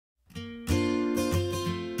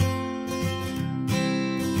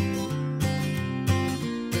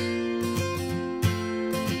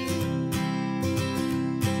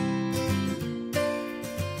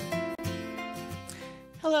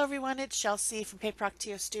Hello everyone, it's Shel from Paper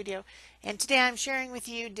Octio Studio, and today I'm sharing with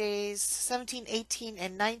you days 17, 18,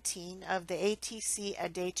 and 19 of the ATC A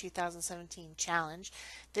Day 2017 challenge.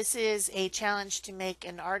 This is a challenge to make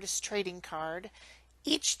an artist trading card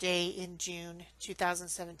each day in June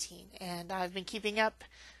 2017, and I've been keeping up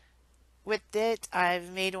with it.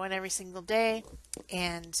 I've made one every single day,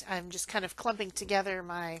 and I'm just kind of clumping together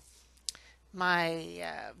my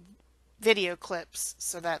video clips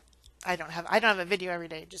so that I don't have a video every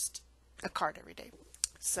day, just a card every day.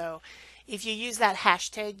 So if you use that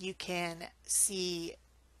hashtag, you can see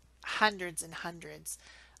hundreds and hundreds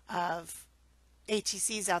of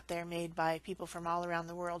ATCs out there made by people from all around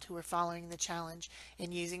the world who are following the challenge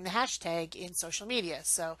and using the hashtag in social media.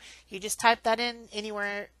 So you just type that in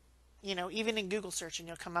anywhere, even in Google search, and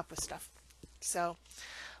you'll come up with stuff. So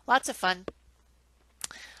lots of fun.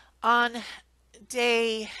 On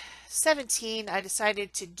day 17, I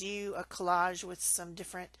decided to do a collage with some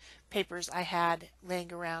different papers I had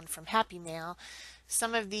laying around from Happy Mail.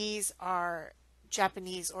 Some of these are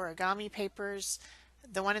Japanese origami papers.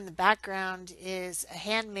 The one in the background is a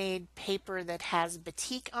handmade paper that has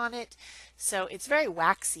batik on it, so it's very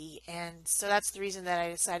waxy, and so that's the reason that I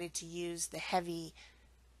decided to use the heavy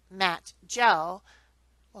matte gel.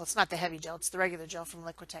 Well, it's not the heavy gel, it's the regular gel from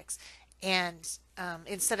Liquitex, and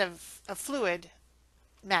instead of a fluid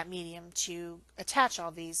matte medium to attach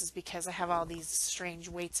all these is because I have all these strange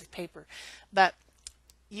weights of paper. But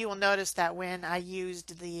you will notice that when I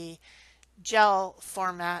used the gel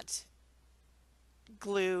format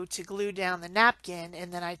glue to glue down the napkin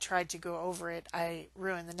and then I tried to go over it, I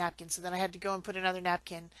ruined the napkin. So then I had to go and put another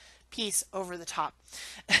napkin piece over the top.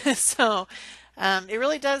 So it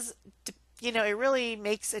really does, it really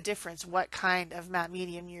makes a difference what kind of matte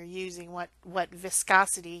medium you're using, what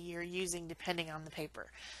viscosity you're using depending on the paper.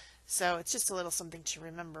 So it's just a little something to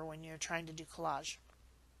remember when you're trying to do collage.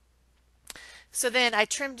 So then I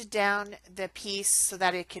trimmed down the piece so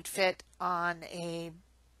that it could fit on a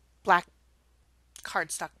black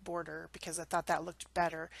cardstock border because I thought that looked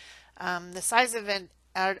better. The size of an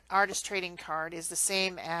artist trading card is the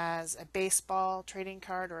same as a baseball trading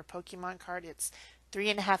card or a Pokemon card. It's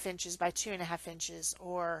 3.5 inches by 2.5 inches,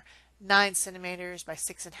 or 9 centimeters by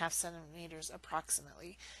 6.5 centimeters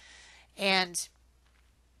approximately. And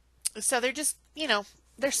so they're just,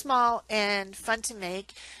 they're small and fun to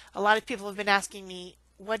make. A lot of people have been asking me,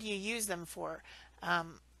 what do you use them for?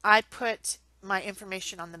 I put my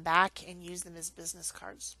information on the back and use them as business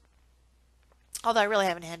cards. Although I really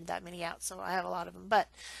haven't handed that many out, so I have a lot of them. But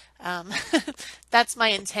that's my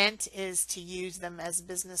intent, is to use them as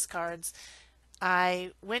business cards.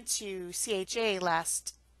 I went to CHA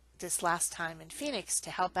this last time in Phoenix to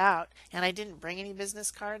help out, and I didn't bring any business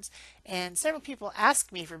cards, and several people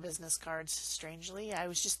asked me for business cards. Strangely, I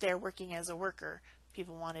was just there working as a worker.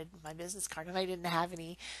 People wanted my business card and I didn't have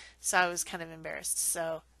any, so I was kind of embarrassed.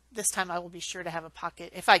 So this time I will be sure to have a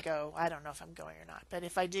pocket. If I go, I don't know if I'm going or not, but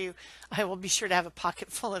if I do, I will be sure to have a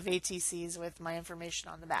pocket full of ATCs with my information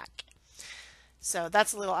on the back. So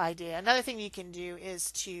that's a little idea. Another thing you can do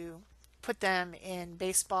is to put them in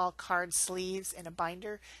baseball card sleeves in a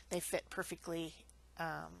binder. They fit perfectly,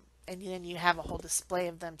 and then you have a whole display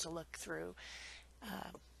of them to look through,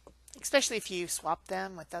 especially if you swap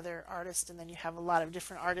them with other artists, and then you have a lot of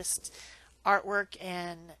different artists' artwork,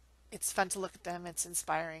 and it's fun to look at them. It's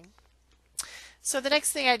inspiring. So the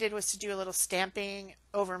next thing I did was to do a little stamping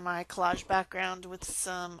over my collage background with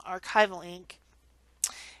some archival ink,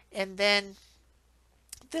 and then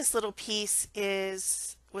this little piece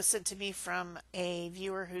was sent to me from a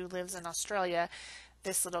viewer who lives in Australia,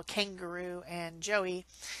 this little kangaroo and Joey,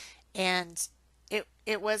 and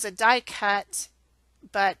it was a die cut,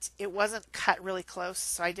 but it wasn't cut really close,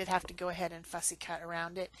 so I did have to go ahead and fussy cut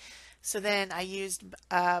around it. So then I used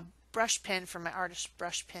a brush pen from my artist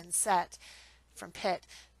brush pen set from Pitt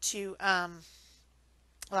to, well,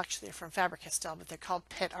 actually they're from Faber-Castell, but they're called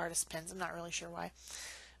Pitt artist pens. I'm not really sure why.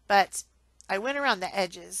 But I went around the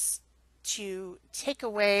edges to take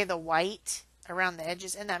away the white around the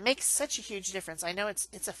edges, and that makes such a huge difference. I know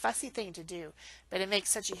it's a fussy thing to do, but it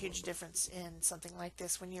makes such a huge difference in something like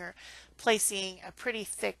this when you're placing a pretty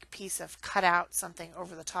thick piece of cutout something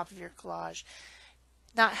over the top of your collage.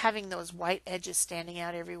 Not having those white edges standing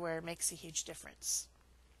out everywhere makes a huge difference.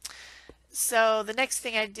 So the next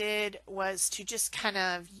thing I did was to just kind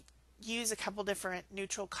of use a couple different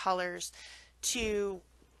neutral colors to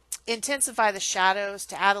intensify the shadows,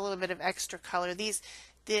 to add a little bit of extra color.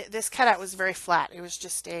 This cutout was very flat. It was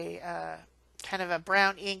just a kind of a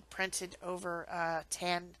brown ink printed over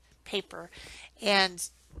tan paper, and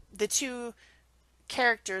the two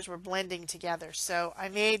characters were blending together. So I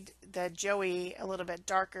made the Joey a little bit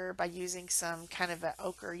darker by using some kind of an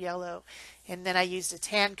ochre yellow, and then I used a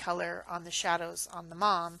tan color on the shadows on the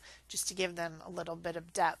mom just to give them a little bit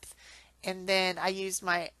of depth. And then I used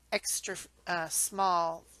my extra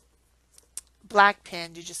small black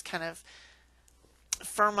pen to just kind of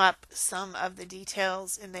firm up some of the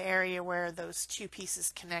details in the area where those two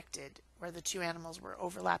pieces connected, where the two animals were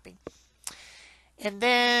overlapping. And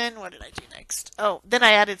then what did I do next? Oh, then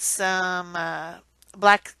I added some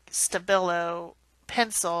black Stabilo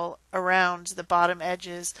pencil around the bottom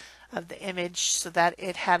edges of the image so that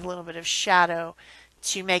it had a little bit of shadow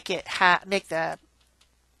to make it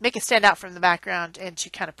stand out from the background and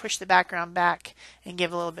to kind of push the background back and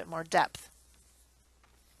give a little bit more depth.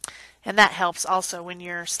 And that helps also when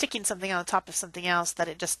you're sticking something on the top of something else, that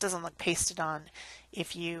it just doesn't look pasted on.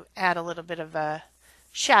 If you add a little bit of a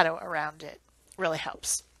shadow around it, really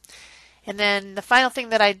helps. And then the final thing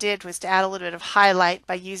that I did was to add a little bit of highlight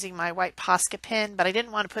by using my white Posca pen, but I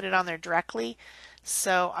didn't want to put it on there directly,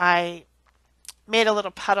 so I made a little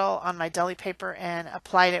puddle on my deli paper and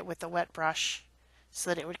applied it with a wet brush so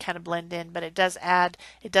that it would kind of blend in. But it does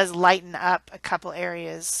lighten up a couple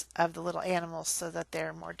areas of the little animals so that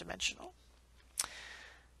they're more dimensional.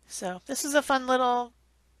 So this is a fun little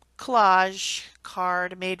collage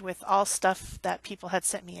card made with all stuff that people had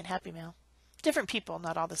sent me in Happy Mail. Different people,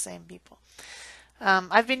 not all the same people.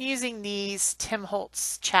 I've been using these Tim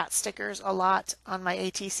Holtz chat stickers a lot on my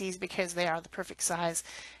ATCs because they are the perfect size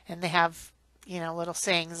and they have, little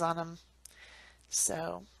sayings on them.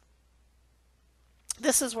 So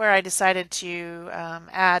this is where I decided to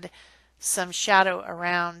add some shadow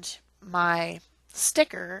around my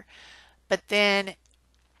sticker, but then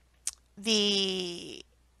the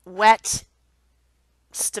wet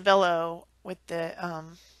Stabilo with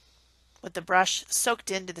the brush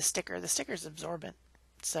soaked into the sticker. The sticker's absorbent,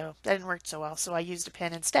 so that didn't work so well, so I used a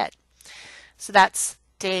pen instead. So that's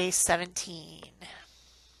day 17.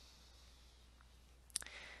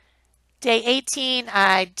 Day 18,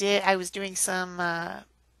 I was doing some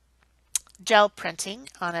gel printing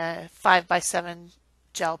on a 5x7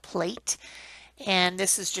 gel plate, and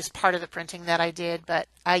this is just part of the printing that I did, but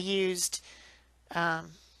I used I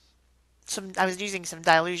was using some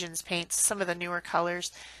Dilutions paints, some of the newer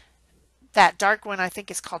colors. That dark one I think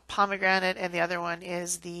is called Pomegranate, and the other one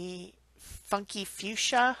is the Funky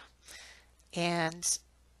Fuchsia. And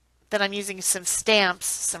then I'm using some stamps,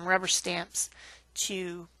 some rubber stamps,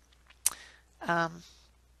 to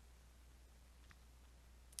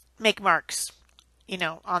make marks,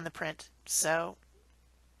 on the print. So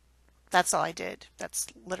that's all I did. That's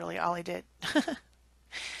literally all I did.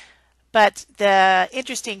 But the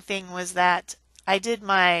interesting thing was that I did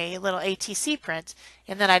my little ATC print,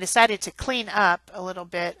 and then I decided to clean up a little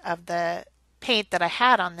bit of the paint that I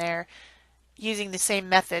had on there using the same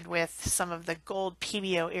method with some of the gold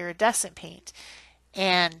PBO iridescent paint.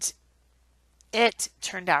 And it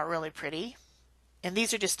turned out really pretty. And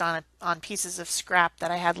these are just on pieces of scrap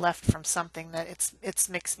that I had left from something that it's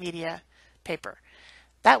mixed media paper.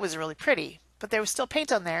 That was really pretty, but there was still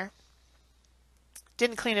paint on there.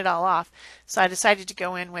 Didn't clean it all off, so I decided to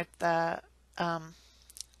go in with the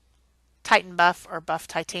Titan Buff or Buff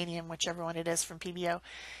Titanium, whichever one it is from PBO,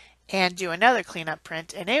 and do another cleanup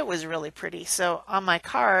print, and it was really pretty. So on my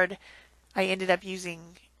card, I ended up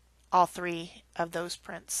using all three of those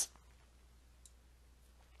prints.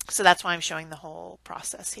 So that's why I'm showing the whole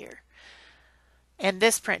process here. And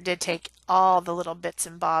this print did take all the little bits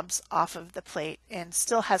and bobs off of the plate and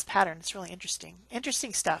still has pattern. It's really interesting.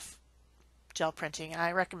 Interesting stuff, gel printing.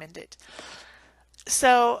 I recommend it.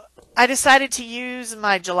 So I decided to use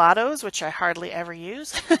my gelatos, which I hardly ever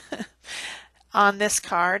use, on this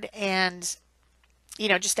card, and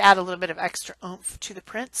just to add a little bit of extra oomph to the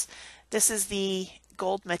prints. This is the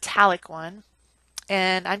gold metallic one,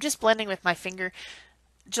 and I'm just blending with my finger.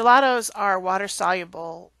 Gelatos are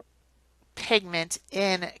water-soluble pigment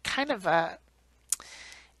in it's kind of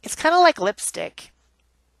like lipstick.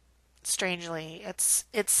 Strangely, it's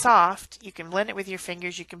soft. You can blend it with your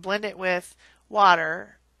fingers. You can blend it with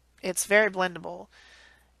water. It's very blendable,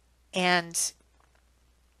 and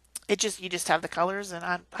you just have the colors. And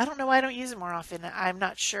I don't know why I don't use it more often. I'm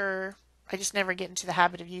not sure. I just never get into the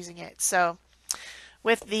habit of using it. So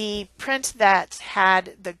with the print that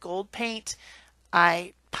had the gold paint,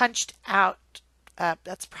 I punched out.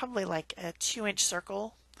 That's probably like a 2-inch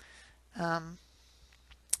circle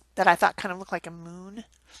that I thought kind of looked like a moon.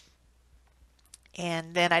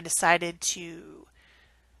 And then I decided to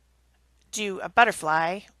do a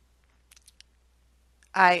butterfly.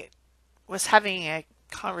 I was having a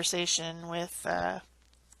conversation with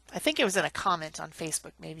I think it was in a comment on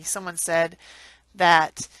Facebook maybe. Someone said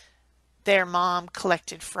that their mom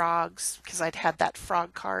collected frogs because I'd had that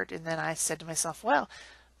frog card, and then I said to myself, well,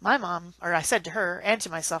 my mom, or I said to her and to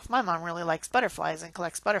myself, my mom really likes butterflies and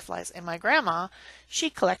collects butterflies, and my grandma, she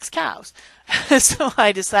collects cows. So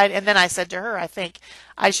I decided, and then I said to her, I think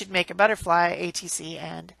I should make a butterfly ATC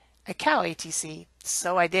and a cow ATC.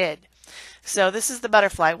 So I did. So this is the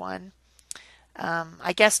butterfly one.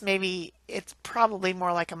 I guess maybe it's probably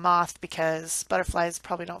more like a moth because butterflies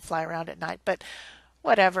probably don't fly around at night, but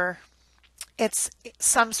whatever. It's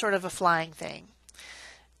some sort of a flying thing.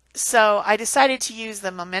 So I decided to use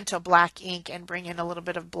the Memento black ink and bring in a little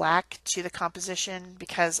bit of black to the composition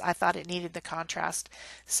because I thought it needed the contrast.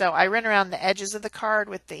 So I ran around the edges of the card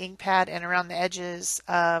with the ink pad and around the edges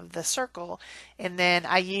of the circle, and then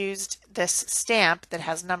I used this stamp that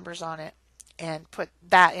has numbers on it and put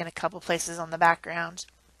that in a couple places on the background.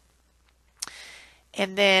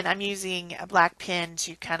 And then I'm using a black pen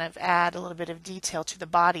to kind of add a little bit of detail to the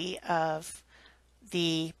body of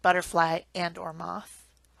the butterfly and or moth.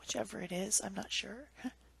 Whichever it is, I'm not sure.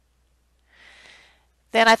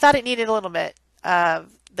 Then I thought it needed a little bit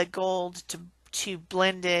of the gold to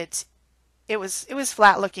blend it. It was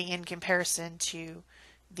flat looking in comparison to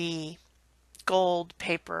the gold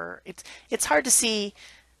paper. It's hard to see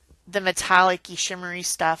the metallic-y shimmery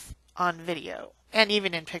stuff on video and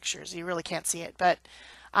even in pictures. You really can't see it, but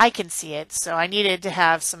I can see it. So I needed to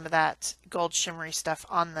have some of that gold shimmery stuff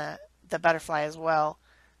on the butterfly as well,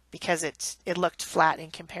 because it looked flat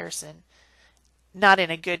in comparison. Not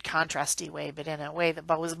in a good contrasty way, but in a way that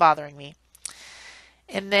was bothering me.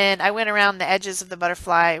 And then I went around the edges of the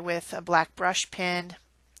butterfly with a black brush pen,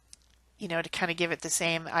 you know, to kind of give it the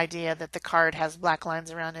same idea that the card has black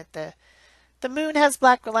lines around it. The moon has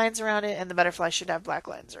black lines around it, and the butterfly should have black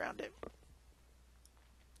lines around it,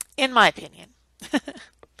 in my opinion.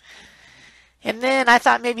 And then I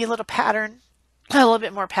thought maybe a little pattern, a little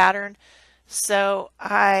bit more pattern. So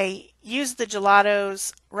I used the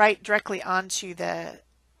gelatos right directly onto the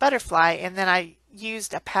butterfly, and then I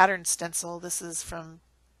used a pattern stencil. This is from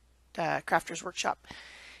Crafter's Workshop,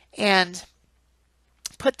 and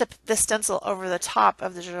put the stencil over the top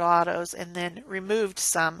of the gelatos and then removed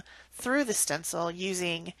some through the stencil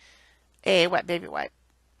using a wet baby wipe.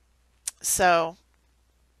 So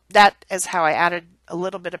that is how I added a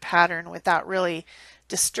little bit of pattern without really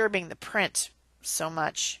disturbing the print so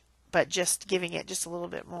much, but just giving it just a little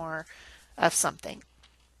bit more of something.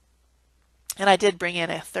 And I did bring in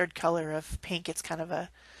a third color of pink. It's kind of a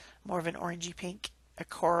more of an orangey pink, a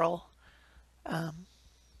coral.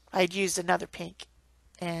 I'd used another pink,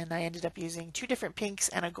 and I ended up using two different pinks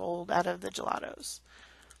and a gold out of the gelatos.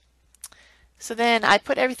 So then I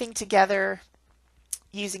put everything together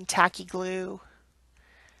using tacky glue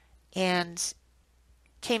and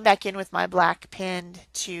came back in with my black pen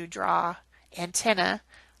to draw antenna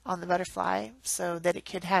on the butterfly so that it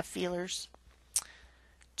could have feelers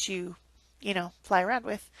to, you know, fly around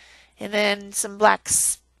with. And then some black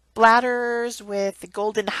splatters with the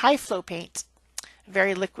Golden High Flow paint,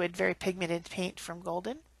 very liquid, very pigmented paint from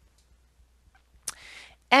Golden.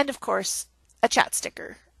 And of course, a chat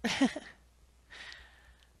sticker.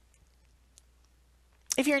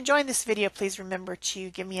 If you're enjoying this video, please remember to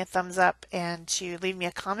give me a thumbs up and to leave me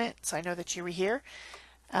a comment so I know that you were here.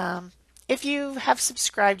 If you have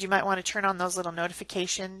subscribed, you might want to turn on those little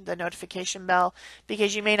the notification bell,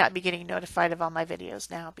 because you may not be getting notified of all my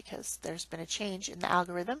videos now because there's been a change in the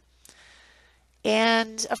algorithm.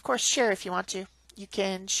 And of course, share if you want to. You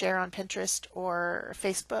can share on Pinterest or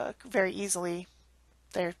Facebook very easily.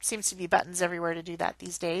 There seems to be buttons everywhere to do that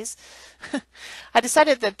these days. I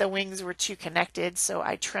decided that the wings were too connected, so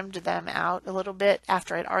I trimmed them out a little bit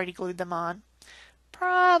after I'd already glued them on.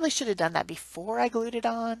 Probably should have done that before I glued it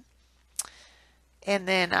on. And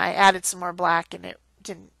then I added some more black, and it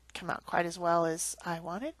didn't come out quite as well as I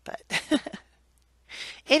wanted, but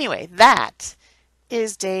anyway, that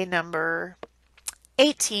is day number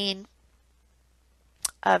 18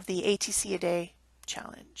 of the ATC a day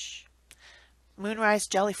challenge. Moonrise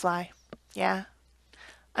jellyfly. Yeah,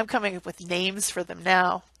 I'm coming up with names for them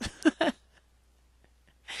now.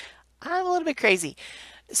 I'm a little bit crazy.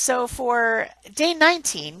 So for day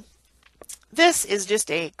 19, this is just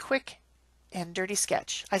a quick and dirty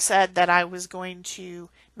sketch. I said that I was going to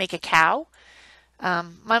make a cow.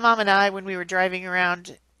 My mom and I, when we were driving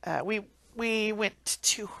around, we went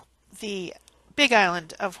to the Big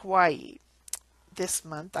Island of Hawaii this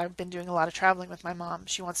month. I've been doing a lot of traveling with my mom.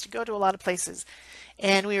 She wants to go to a lot of places.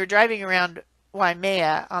 And we were driving around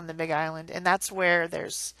Waimea on the Big Island, and that's where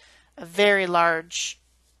there's a very large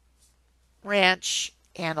ranch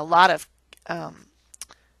and a lot of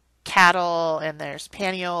cattle, and there's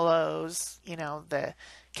Paniolos, you know, the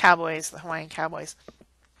cowboys, the Hawaiian cowboys.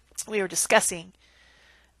 We were discussing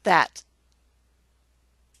that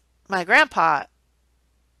my grandpa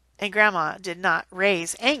and grandma did not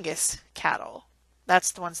raise Angus cattle.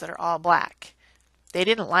 That's the ones that are all black. They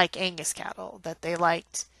didn't like Angus cattle, that they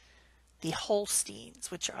liked the Holsteins,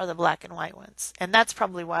 which are the black and white ones. And that's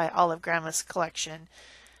probably why all of grandma's collection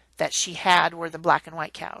that she had were the black and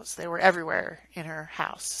white cows. They were everywhere in her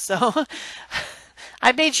house. So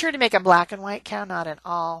I made sure to make a black and white cow, not an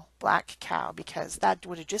all black cow, because that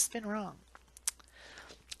would have just been wrong.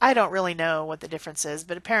 I don't really know what the difference is,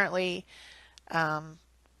 but apparently the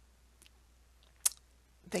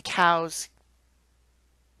cows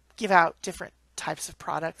give out different types of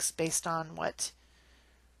products based on what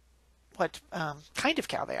kind of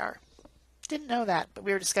cow they are. Didn't know that, but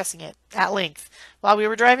we were discussing it at length while we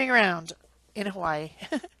were driving around in Hawaii.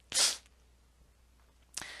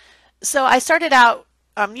 So I started out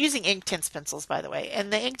using Inktense pencils, by the way,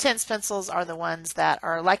 and the Inktense pencils are the ones that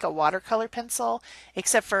are like a watercolor pencil,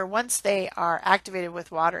 except for once they are activated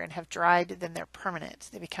with water and have dried, then they're permanent.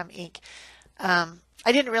 They become ink. I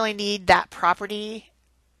didn't really need that property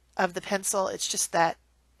of the pencil. It's just that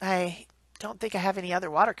I don't think I have any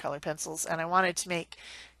other watercolor pencils, and I wanted to make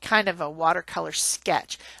kind of a watercolor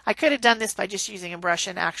sketch. I could have done this by just using a brush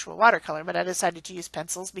and actual watercolor, but I decided to use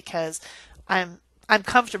pencils because I'm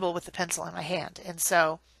comfortable with the pencil in my hand. And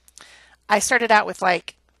so I started out with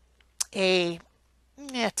like a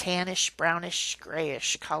tannish, brownish,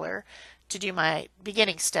 grayish color to do my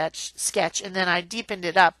beginning sketch, and then I deepened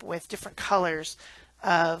it up with different colors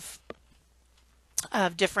of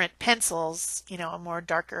different pencils, you know, a more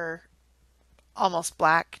darker, almost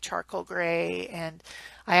black charcoal gray, and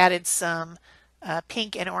I added some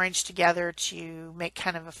pink and orange together to make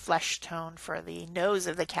kind of a flesh tone for the nose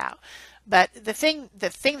of the cow. But the thing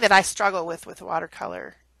that I struggle with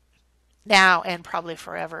watercolor now and probably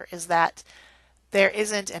forever is that there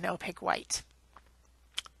isn't an opaque white,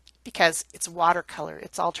 because it's watercolor,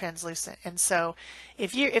 it's all translucent. And so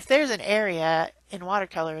if there's an area in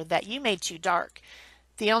watercolor that you made too dark,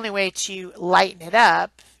 the only way to lighten it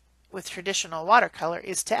up with traditional watercolor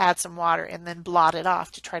is to add some water and then blot it off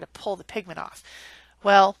to try to pull the pigment off.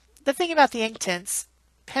 Well, the thing about the Inktense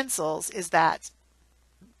pencils is that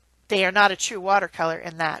they are not a true watercolor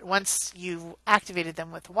in that once you've activated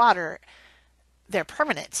them with water, they're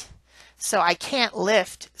permanent. So I can't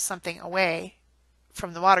lift something away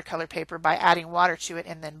from the watercolor paper by adding water to it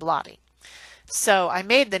and then blotting. So I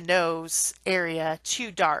made the nose area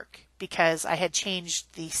too dark because I had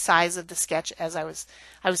changed the size of the sketch as I was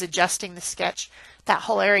adjusting the sketch. That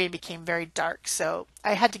whole area became very dark, so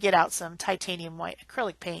I had to get out some titanium white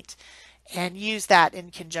acrylic paint and use that in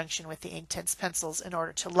conjunction with the Inktense pencils in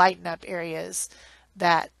order to lighten up areas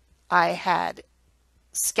that I had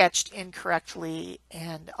sketched incorrectly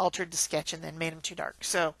and altered the sketch and then made them too dark.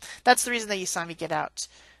 So that's the reason that you saw me get out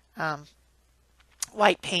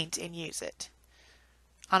white paint and use it.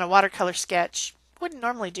 On a watercolor sketch, wouldn't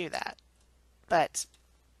normally do that, but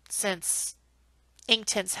since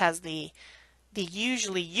Inktense has the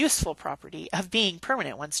usually useful property of being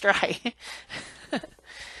permanent once dry.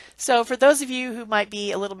 So for those of you who might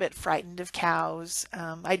be a little bit frightened of cows,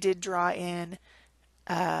 I did draw in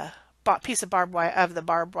a piece of barbed wire of the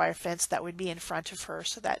barbed wire fence that would be in front of her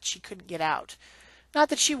so that she couldn't get out. Not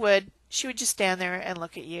that she would just stand there and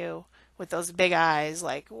look at you with those big eyes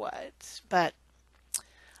like, what? But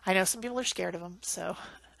I know some people are scared of them, so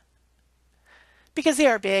because they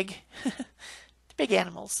are big, big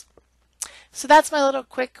animals. So that's my little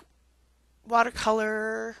quick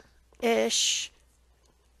watercolor-ish,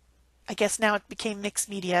 I guess now it became mixed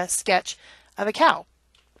media sketch of a cow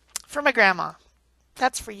for my grandma.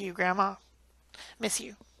 That's for you, Grandma. Miss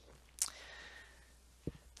you.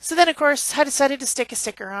 So then, of course, I decided to stick a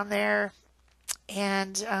sticker on there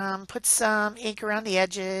and put some ink around the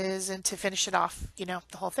edges and to finish it off, you know,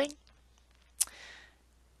 the whole thing.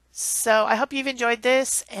 So I hope you've enjoyed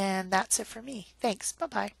this, and that's it for me. Thanks.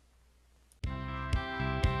 Bye-bye.